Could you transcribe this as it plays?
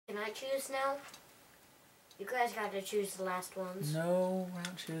I choose now? You guys got to choose the last ones. No, we're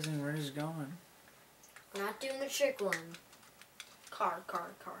not choosing. We're just going. We're not doing the trick one. Car.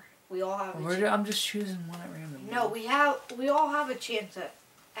 We all have. I'm just choosing one at random. No, we all have a chance at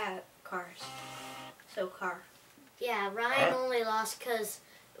cars. So car. Yeah, Ryan only lost because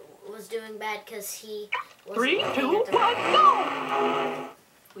was doing bad because he was 3, 2, 1, go!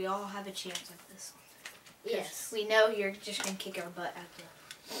 We all have a chance at this one. Yes. We know you're just gonna kick our butt at the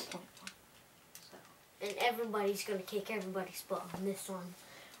point one. So. And everybody's gonna kick everybody's butt on this one.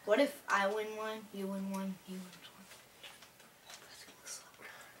 What if I win one, you win one, he wins one? That's gonna suck.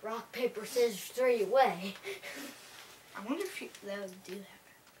 Rock, paper, scissors, 3 away. I wonder if that would do that.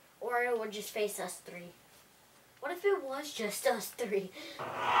 Or it would just face us 3. What if it was just us 3? We just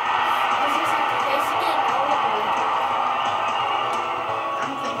have to face again, probably.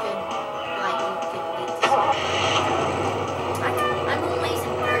 I'm thinking like you could beat this. I'm always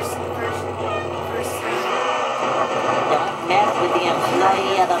in first time. Don't mess with the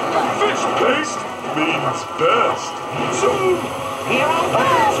employee of the month. Fish paste means best. Zoom! Here I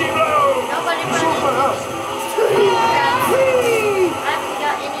go! Nobody So fast! I haven't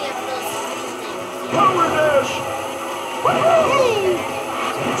got any of those things. Power dash!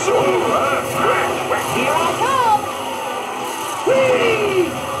 So fast! Here I come! Whee!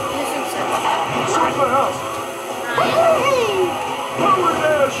 So fast! Power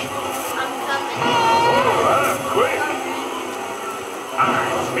dash! I'm coming. Oh, I'm quick!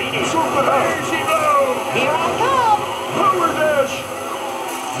 I'm speedy! So fast! There she goes! Here I come! Power dash!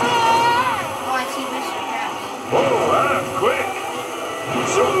 Oh, I see Mr. Krabs. Oh, I'm quick!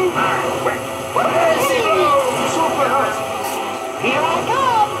 Zoom! I'm quick! There she goes! So fast! Here I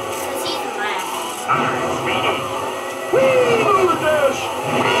come! Because he's last. I'm speedy! Whee! Power dash!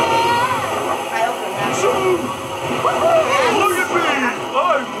 I opened that. Zoom! Look at me!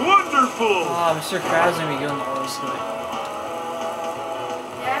 I'm wonderful! Oh, Mr. Krabs gonna be going the lowest way.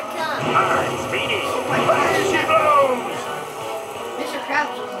 Here I come. I'm speedy! There she goes! Mr.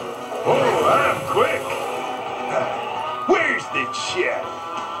 Krabs was Oh, I'm quick! Where's the chef? I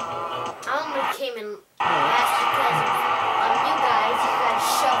only came in last because of you guys. You guys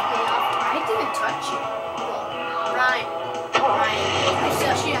shoved me off. I didn't touch you. Well, Ryan, I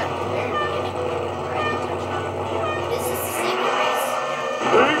touched you at the very beginning. I didn't touch you. this is the second race.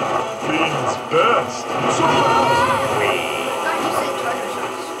 Pink means best. So fast! No, you said tartar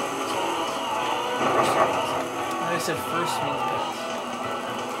sauce. I said first means best.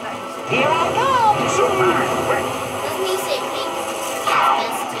 Here I come! Zoom! Doesn't he say pink?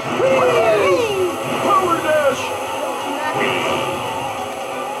 Yes, too. Power dash!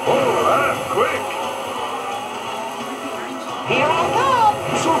 Oh, I'm quick! Here I come!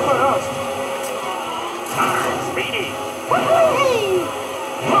 So fast! I'm speedy!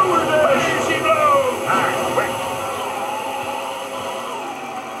 Power dash! There she goes! I'm quick!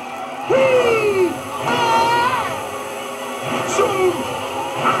 Zoom!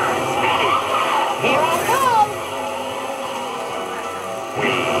 I'm speedy! Here I come!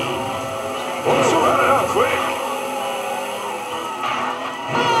 Oh, so I'm quick!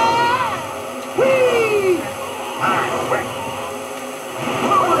 I'm quick!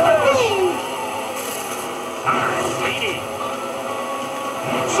 Power dash! I'm speedy!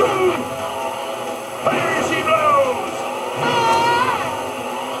 Zoom! There she goes!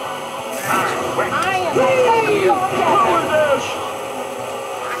 I'm quick! I am a failure! Power dash!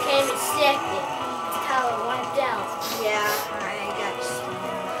 I came in second. Tyler wiped out. Yeah, I got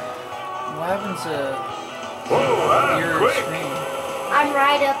What happens to Oh, I'm your quick! screen? I'm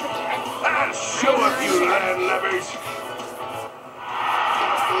right up again. I'll show up, you landlubbers!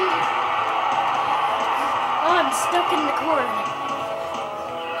 Oh, I'm stuck in the corner.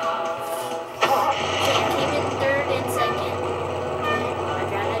 Okay, I came in third and second. I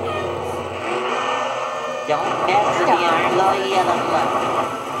gotta do this. Don't mess with the employee of the month.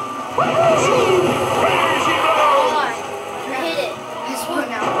 There she Hold goes! on. I hit it. this one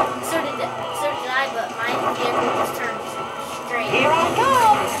now. So did I, but my vehicle just turned straight. Here I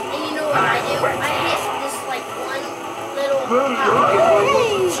come! And you know what I do? I hit this like one little Well, pop your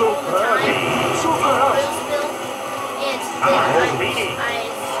idea wasn't so all the time. bad. So Oil fast! spill. And then I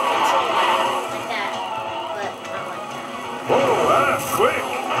control it like that. But not like that. Oh, I'm quick!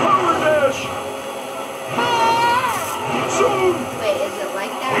 Power dash! Zoom! Wait, is it like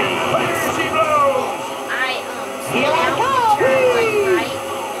that? There she goes! I Here spin I out go. and turn like right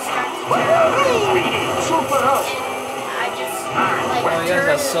and start to turn. So fast! And I just like Oh, you guys turn.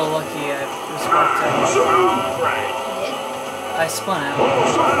 are so lucky. I was sparked out. Zoom! You did? I spun out. Oh,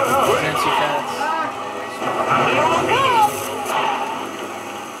 so fast! Went too fast. Here I come!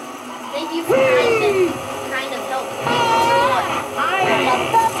 maybe you can kind of help me through it.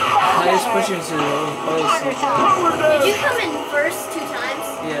 I just push you into the place. Did you come in first 2 times?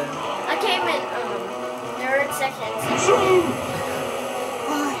 Yeah. I came in third, second. Zoom!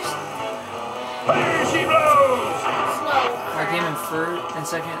 Fire she blows! Slow. I came in first and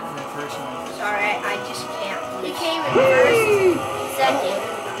second and then first and then Sorry, I just can't. You came in first, second.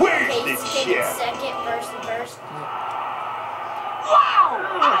 Where's Okay, this you came in shit? second, first, and first. Wow!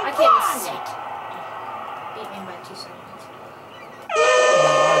 I came in second. Beat me by 2 seconds.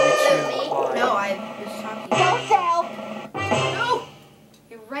 Me? No, I was talking. Don't sell. No!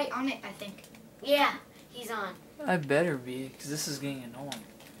 You're right on it, I think. Yeah, he's on. I better be, because this is getting annoying.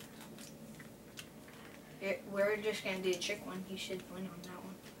 We're just gonna do a trick one. You should win on that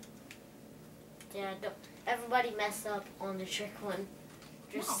one. Yeah, everybody messed up on the trick one.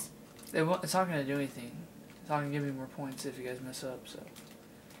 Just It's not going to do anything. It's not going to give me more points if you guys mess up, so.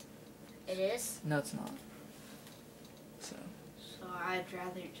 It is? No, it's not. So. So I'd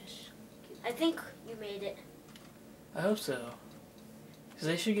rather just. I think you made it. I hope so. Because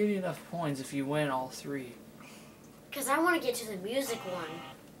they should give you enough points if you win all 3. Because I want to get to the music one.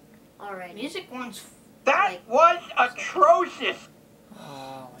 Alright. Music one's. That was atrocious.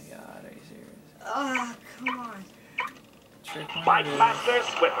 Oh my god, are you serious? Ah, come on. Trick one Fight it is. Master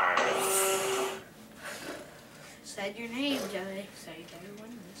Swimmer! Said your name, Joey. So you better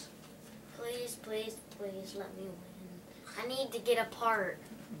win this. Please, please, please let me win. I need to get a part.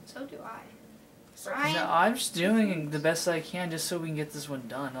 So do I. So, Ryan? No, I'm just doing the best I can just so we can get this one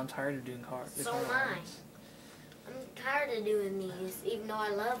done. I'm tired of doing cards. So am I. I'm tired of doing these, even though I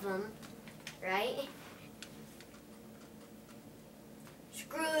love them. Right?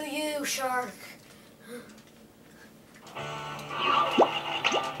 Screw you, shark.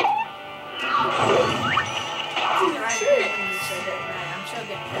 I'm so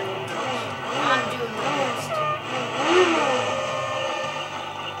good. I'm doing my best.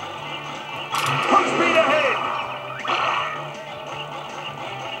 Full speed ahead!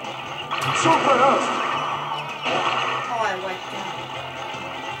 So fast! Oh, I wiped out.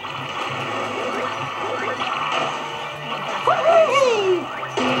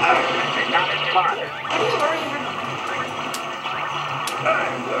 Not as far. How do you already have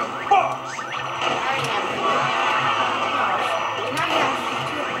I'm the boss! I already have it. Now you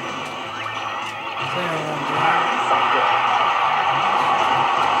have Sucker!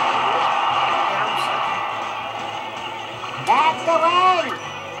 That's the way.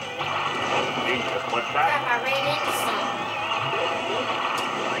 Jesus, what's Crap, that? I ran into some.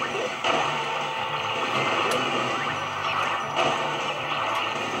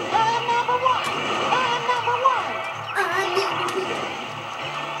 I'm number one. I'm number one.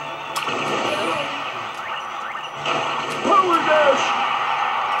 Power dash!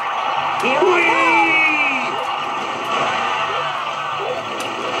 Here we go.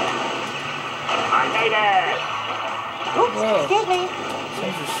 I made it! Oops, Whoa. excuse me.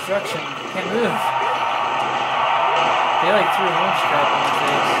 Some destruction. Can't move. They like threw a horn strap on my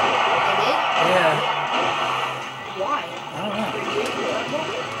face. I did? Yeah. Why? I don't know.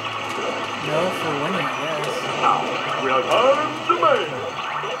 No, for winning, I guess. Now, we're on the man!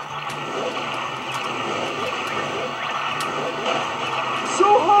 So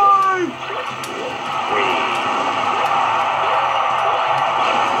high!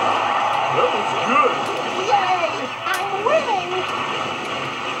 That was good! Yay! I'm winning.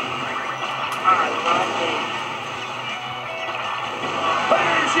 I love it!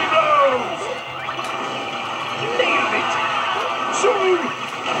 There she goes! Nailed it! Zoom!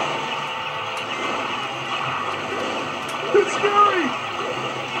 It's scary!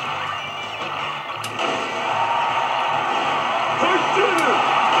 I did it!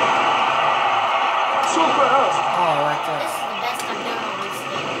 So fast! Oh, I like This that. is the best I've done on this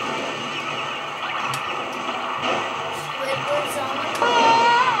thing. Squidward's on my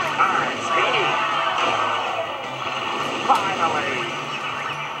I'm speedy! Finally!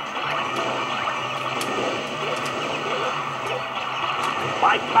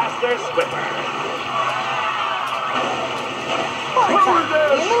 Fight Master Swimmer! Power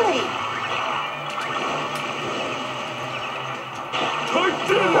dash! Really? I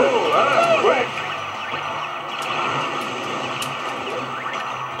did it! Oh, that's quick!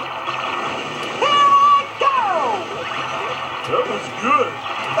 Here I go. That was good!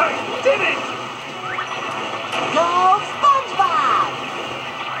 I did it! Go SpongeBob.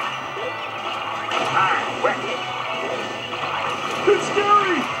 I'm ready! It's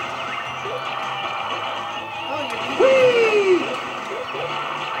scary! Oh, you're Whee!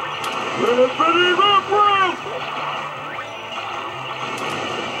 Rippity rip rip!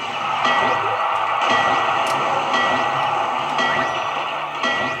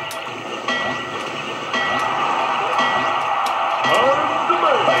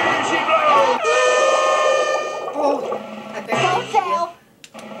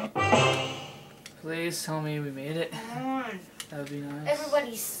 Please tell me we made it. Come on. That would be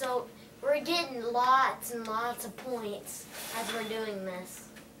nice. We're getting lots and lots of points as we're doing this.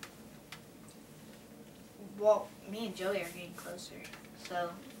 Well, me and Joey are getting closer.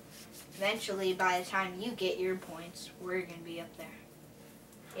 So, eventually, by the time you get your points, we're going to be up there.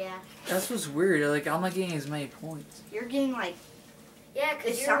 Yeah. That's what's weird. Like, I'm not getting as many points. You're getting like... Yeah,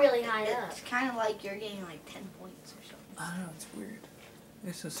 because you're really high up. It's kind of like you're getting like 10 points or something. I don't know. It's weird.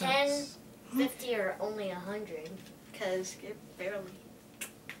 It's just 10, 50, or only 100. Because you're barely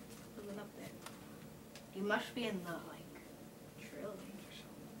living up there. You must be in the, like, trillions or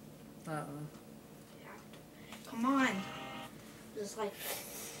something. I don't know. Come on. Just like...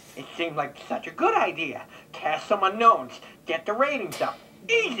 It seemed like such a good idea. Cast some unknowns. Get the ratings up.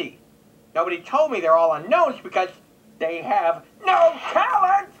 Easy. Nobody told me they're all unknowns because they have no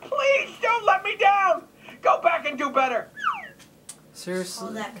talent. Please don't let me down. Go back and do better. Seriously?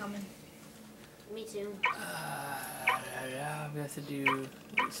 Saw that coming. Me too. Yeah, we have to do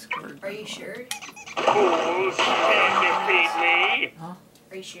this. Are you sure? Fools can't defeat me. Huh?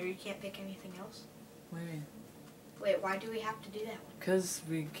 Are you sure you can't pick anything else? What do you mean? Wait, why do we have to do that one? Because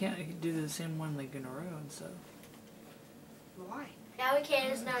we can't do the same one like in a row and stuff. Why? Now we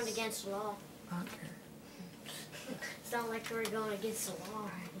can't. It's not against the law. I don't care. It's not like we're going against the law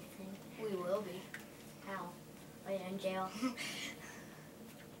or anything. We will be. How? Are you in jail?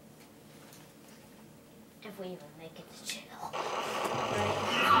 If we even make it to jail.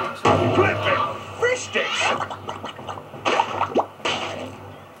 Right? Flip it. Fish sticks.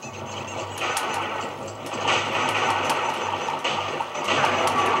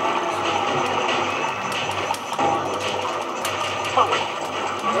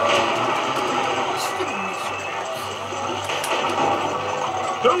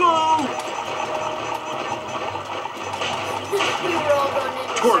 Hello. We were all going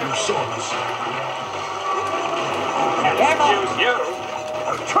into Tartar circles. sauce. Excuse you.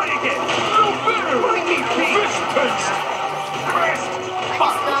 I'll try again. Little bitter. Fish paste. Crest. I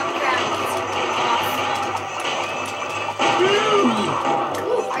just knocked crabs off.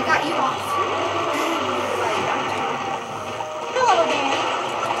 Ooh, I got you off. Hello, Dan.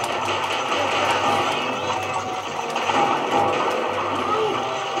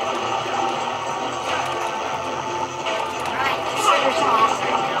 Alright, sugar sauce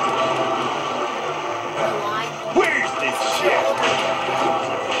right now. Why? Where's this shit?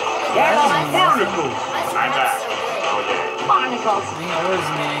 Careful. Barnacles. Why is I'm crabs back. so good? Oh yeah. Barnacles. I think ours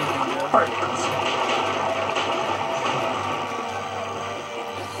made. Barnacles.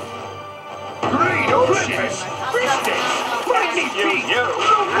 Green oceans. Fish sticks. Lightning feet.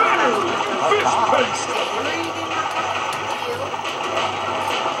 Little bitter. Fish paste.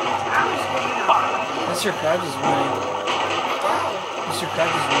 Mr. Krabs is winning. Mr.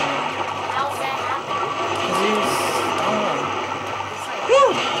 Krabs is winning. How's that happen? Because he's... I don't know.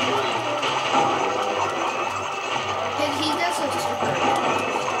 He does look super.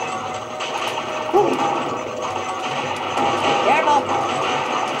 Careful.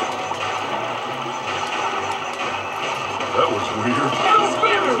 That was weird. Little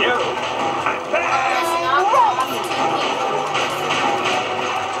bitter. I'm back. Just knocked off 2 people.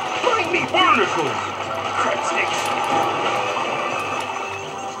 Bring me barnacles. Crab sticks.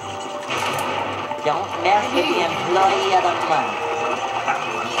 Don't mess with the employee of the month.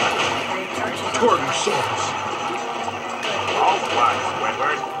 Tartar sauce. All fly,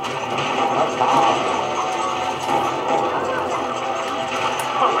 Squidward.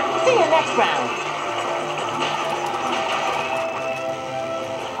 See you next round.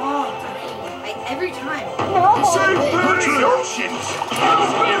 Oh, like every time. No. Save the oceans. Little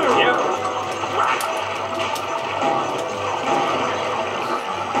bitter.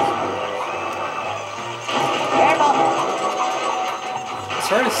 Careful. It's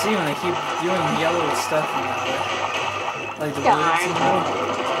hard to see when they keep doing yellow stuff in that way. Like the Darn. words and all. Oh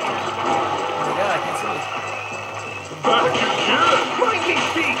my god, I can't see this. Back again. Bring me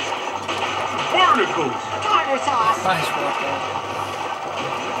feet. Barnacles. Tartar sauce. I just walked out.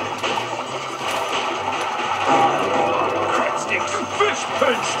 Crab sticks. Fish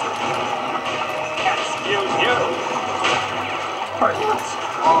paste. Excuse you. Barnacles.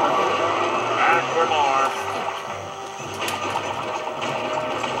 Back for more.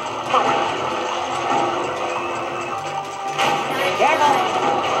 Careful.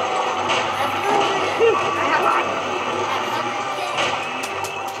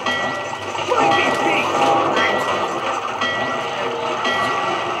 Bring me feet.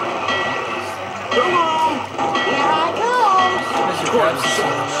 Hello. Here I come. Mr. Krabs is still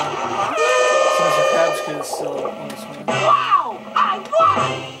in there. So Mr. Krabs could still on this one. Wow! I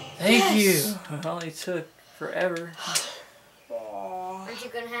won! Thank Yes! you. It only took forever. Aren't you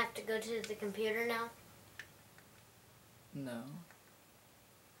gonna have to go to the computer now? No.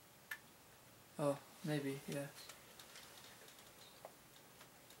 Oh, maybe, yeah.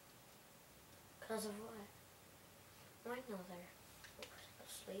 Because of what? I know they're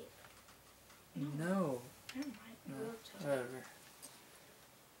asleep. No. Never mind. No. We'll tell you. Whatever.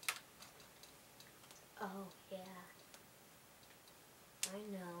 Oh, yeah. I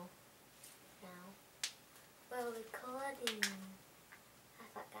know. Now. Well, recording. I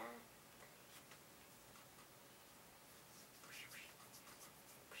forgot.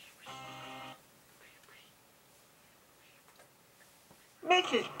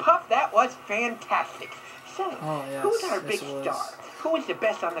 Mrs. Puff, that was fantastic. So, Oh, yes, who's our yes, big it was. star? Who is the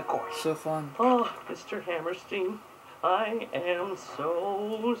best on the course? So fun. Oh, Mr. Hammerstein, I am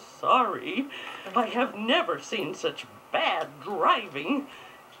so sorry. I have never seen such bad driving.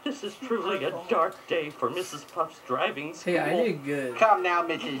 This is truly a dark day for Mrs. Puff's driving school. Hey, I did good. Come now,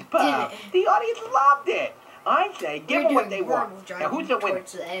 Mrs. Puff. The audience loved it. I say, give them what they want. Now, who's the winner?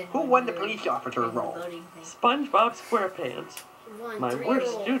 Who won the police officer role? SpongeBob SquarePants. You won My 3 worst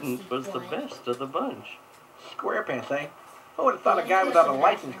roles. student was the Won. best of the bunch. SquarePants, eh? Who would have thought a guy without a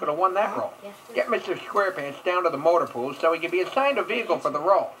license could have won that role? Get Mr. SquarePants down to the motor pool so he can be assigned a vehicle for the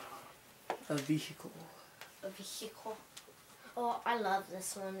role. A vehicle. A vehicle. Oh, I love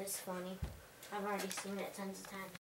this one. It's funny. I've already seen it tons of times.